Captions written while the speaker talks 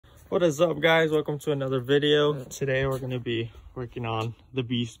What is up, guys? Welcome to another video. Today we're going to be working on the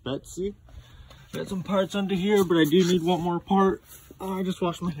beast Betsy. Got some parts under here, but I do need one more part. I just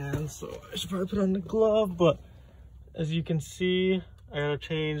washed my hands, so I should probably put on the glove. But as you can see, I gotta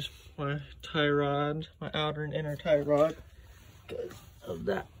change my tie rod, my outer and inner tie rod, because of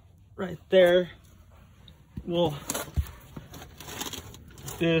that right there. Well,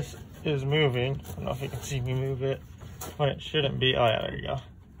 this is moving. I don't know if you can see me move it when it shouldn't be. Oh yeah, there you go.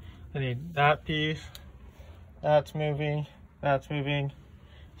 I need that piece. That's moving. That's moving.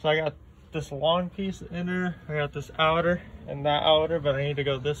 So I got this long piece inner. I got this outer and that outer, but I need to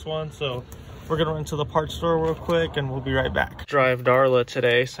go this one. So we're gonna run to the parts store real quick and we'll be right back. Drive Darla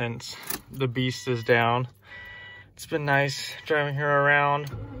today since the beast is down. It's been nice driving her around.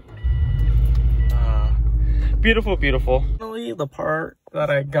 Beautiful, beautiful. Finally, the part that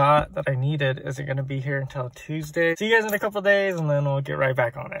I got that I needed isn't gonna be here until Tuesday. See you guys in a couple days and then we'll get right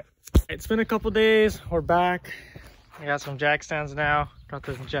back on it. It's been a couple days, we're back. I got some jack stands now. Got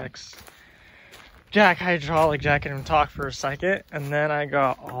this jack hydraulic jack, and even talk for a second. And then I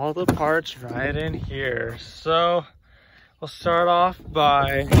got all the parts right in here. So we'll start off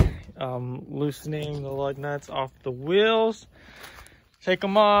by loosening the lug nuts off the wheels. Take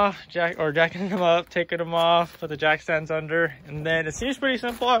them off, jacking them up, taking them off, put the jack stands under, and then it seems pretty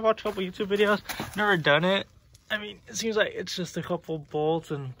simple. I've watched a couple YouTube videos, never done it. I mean, it seems like it's just a couple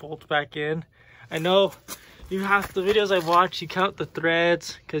bolts and bolts back in. I know you have, the videos I've watched, you count the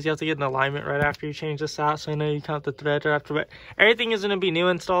threads because you have to get in alignment right after you change this out. So I know you count the threads right after, but everything is going to be new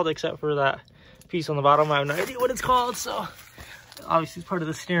installed except for that piece on the bottom. I have no idea what it's called, so obviously it's part of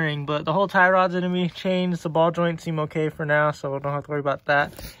the steering, but the whole tie rod's gonna be changed. The ball joints seem okay for now, so we don't have to worry about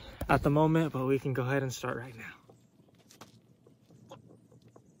that at the moment, but we can go ahead and start right now.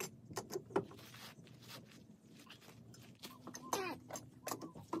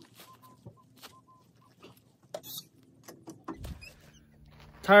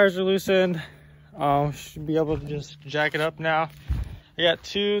 Tires are loosened. Should be able to just jack it up now. I got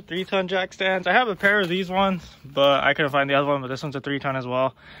two 3-ton jack stands. I have a pair of these ones, but I couldn't find the other one, but this one's a 3-ton as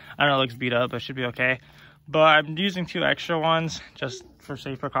well. I know it looks beat up, but it should be okay. But I'm using 2 extra ones just for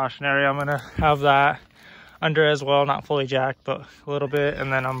safe precautionary. I'm gonna have that under as well, not fully jacked, but a little bit,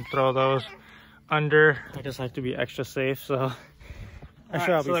 and then I'm throw those under. I just like to be extra safe, so I'm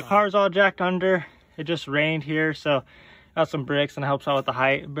sure I'll be fine. So the car's all jacked under. It just rained here, so got some bricks and it helps out with the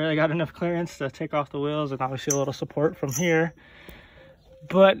height. Barely got enough clearance to take off the wheels, and obviously a little support from here.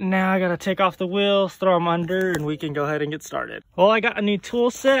 But now I gotta take off the wheels, throw them under, and we can go ahead and get started. Well, I got a new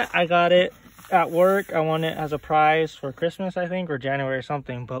tool set. I got it at work. I won it as a prize for Christmas, I think, or January or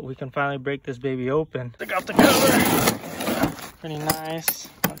something, but we can finally break this baby open. I got the cover. Pretty nice.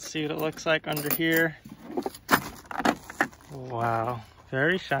 Let's see what it looks like under here. Wow,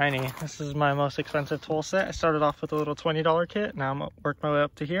 very shiny. This is my most expensive tool set. I started off with a little $20 kit. Now I'm gonna work my way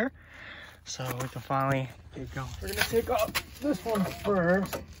up to here, so we can finally get going. We're gonna take off this one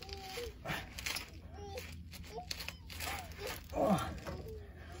first. Oh.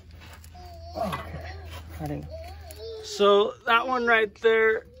 Okay. So that one right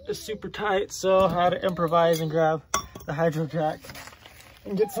there is super tight, so I had to improvise and grab the hydro jack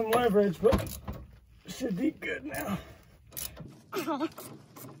and get some leverage, but it should be good now. Okay,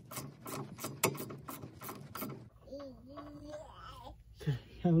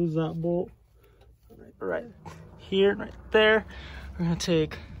 how's that bolt? Right here, right there. We're gonna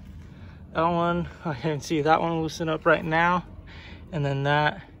take that one. I can't see that one loosen up right now, and then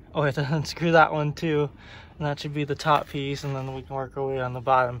that. Oh, we have to unscrew that one too, and that should be the top piece, and then we can work our way on the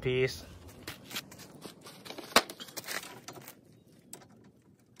bottom piece.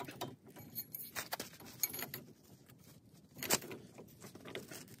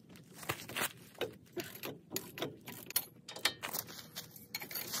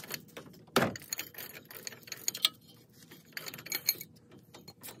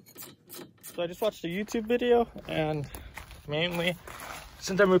 So I just watched a YouTube video, and mainly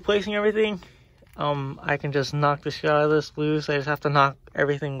since I'm replacing everything, I can just knock the shit out of this loose. I just have to knock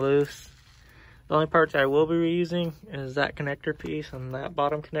everything loose. The only parts I will be reusing is that connector piece and that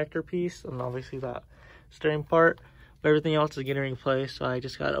bottom connector piece, and obviously that steering part. But everything else is getting replaced, so I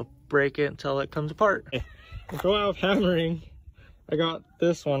just gotta break it until it comes apart. To go out of hammering, I got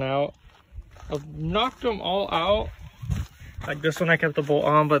this one out. I've knocked them all out. Like this one I kept the bolt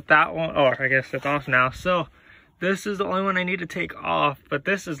on, but that one, oh, I guess it's off now. So this is the only one I need to take off, but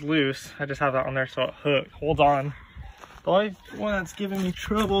this is loose. I just have that on there so it holds on. The only one that's giving me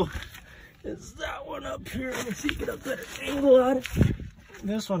trouble is that one up here. Let me see, get a better angle on it.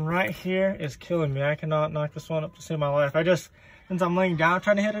 This one right here is killing me. I cannot knock this one up to save my life. I just since I'm laying down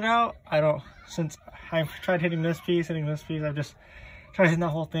trying to hit it out, since I've tried hitting this piece, I've just tried hitting that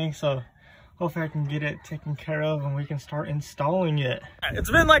whole thing. So hopefully I can get it taken care of and we can start installing it.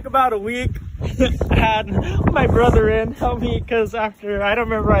 It's been like about a week. I had my brother in help me because after, I don't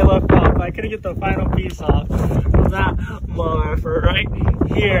remember I left off, I couldn't get the final piece off from that bar for right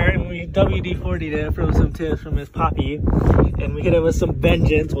here, and we WD-40'd it from some tips from his poppy, and we hit it with some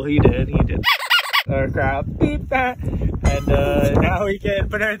vengeance. Well, he did. Crap, beep that, and now we can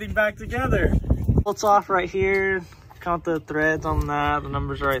put everything back together. Bolts off right here. Count the threads on that, the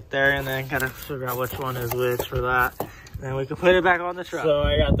numbers are right there, and then kind of figure out which one is which for that. And then we can put it back on the truck. So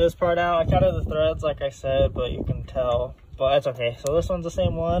I got this part out. I counted the threads like I said, but you can tell, but that's okay. So this one's the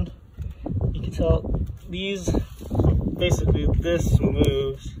same one. You can tell these, basically this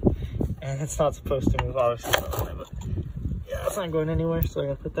moves, and it's not supposed to move, obviously. But yeah, it's not going anywhere. So I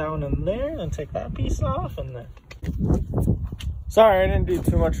gotta put that one in there and take that piece off, and then. Sorry, I didn't do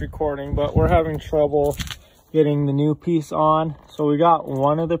too much recording, but we're having trouble getting the new piece on. So we got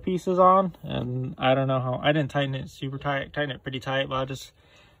one of the pieces on, and I don't know how, I didn't tighten it super tight, tighten it pretty tight, but I just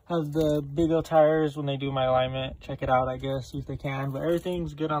have the big old tires when they do my alignment, check it out, I guess, see if they can, but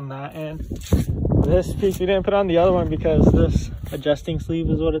everything's good on that end. This piece we didn't put on the other one because this adjusting sleeve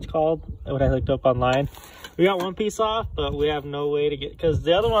is what it's called, what I looked up online. We got one piece off, but we have no way to get, because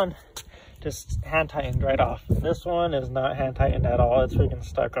the other one just hand tightened right off. This one is not hand tightened at all. It's freaking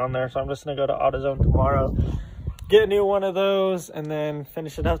stuck on there. So I'm just gonna go to AutoZone tomorrow, get a new one of those, and then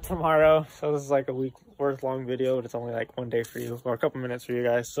finish it up tomorrow. So this is like a week worth long video, but it's only like one day for you, or a couple minutes for you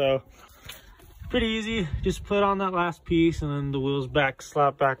guys. So pretty easy. Just put on that last piece and then the wheels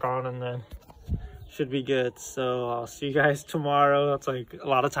slap back on, and then should be good. So I'll see you guys tomorrow. That's like a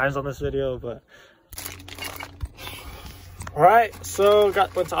lot of times on this video, but all right, so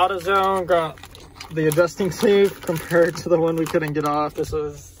went to AutoZone, got the adjusting sleeve compared to the one we couldn't get off. This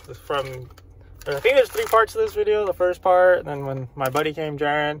was from, I think there's 3 parts to this video. The first part, and then when my buddy came,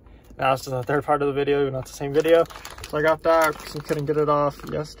 Jaren, now it's just the third part of the video, even though it's the same video. So I got that because we couldn't get it off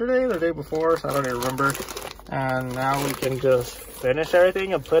yesterday or the day before, so I don't even remember. And now we can just finish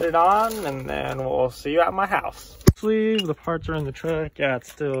everything and put it on, and then we'll see you at my house. Sleeve, the parts are in the truck. Yeah,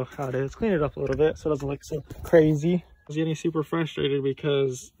 it's still how it is. Clean it up a little bit so it doesn't look so crazy. I was getting super frustrated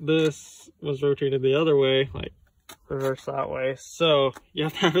because this was rotated the other way, like reverse that way. So you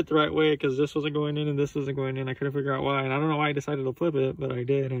have to have it the right way because this wasn't going in and this wasn't going in. I couldn't figure out why, and I don't know why I decided to flip it, but I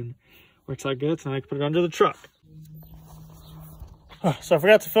did, and works out good. So now I can put it under the truck. So I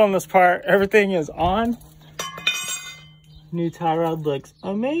forgot to film this part. Everything is on. New tie rod looks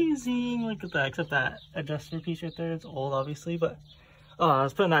amazing. Look at that, except that adjuster piece right there. It's old, obviously, but I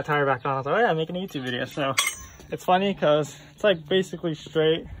was putting that tire back on. I was like, oh yeah, I'm making a YouTube video. So it's funny because it's like basically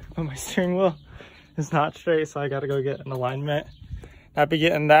straight, but my steering wheel is not straight, so I gotta go get an alignment. I'll be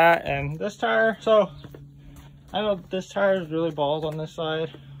getting that and this tire. So I know this tire is really bald on this side.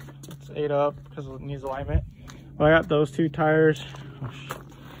 It's ate up because it needs alignment. Well, I got those 2 tires.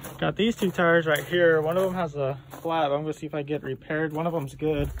 Got these 2 tires right here. One of them has a flat. I'm gonna see if I get repaired. One of them's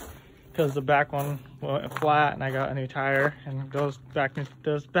good because the back one went flat, and I got a new tire. And those back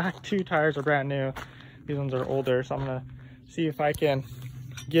 2 tires are brand new. These ones are older, so I'm gonna see if I can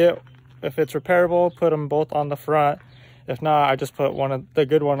get, if it's repairable, put them both on the front. If not, I just put the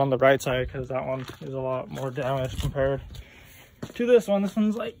good one on the right side because that one is a lot more damaged compared to this one. This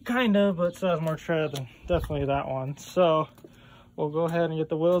one's like kind of, but still has more tread than definitely that one. So we'll go ahead and get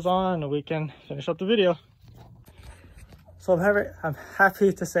the wheels on and we can finish up the video. So I'm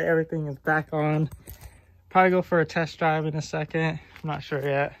happy to say everything is back on. Probably go for a test drive in a second. I'm not sure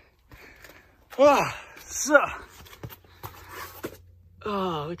yet.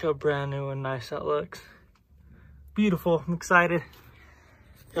 Oh, look how brand new and nice that looks. Beautiful. I'm excited.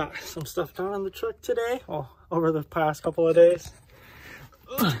 Got some stuff done on the truck today, over the past couple of days.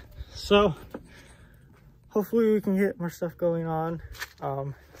 So hopefully we can get more stuff going on.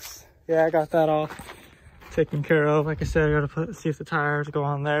 Yeah, I got that all taken care of. Like I said, I gotta see if the tires go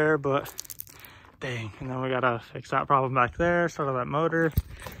on there, but dang. And then we gotta fix that problem back there, start on that motor.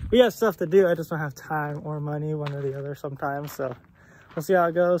 We got stuff to do. I just don't have time or money, one or the other sometimes. So we'll see how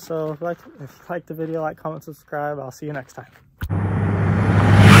it goes. So if you like the video, like, comment, subscribe. I'll see you next time.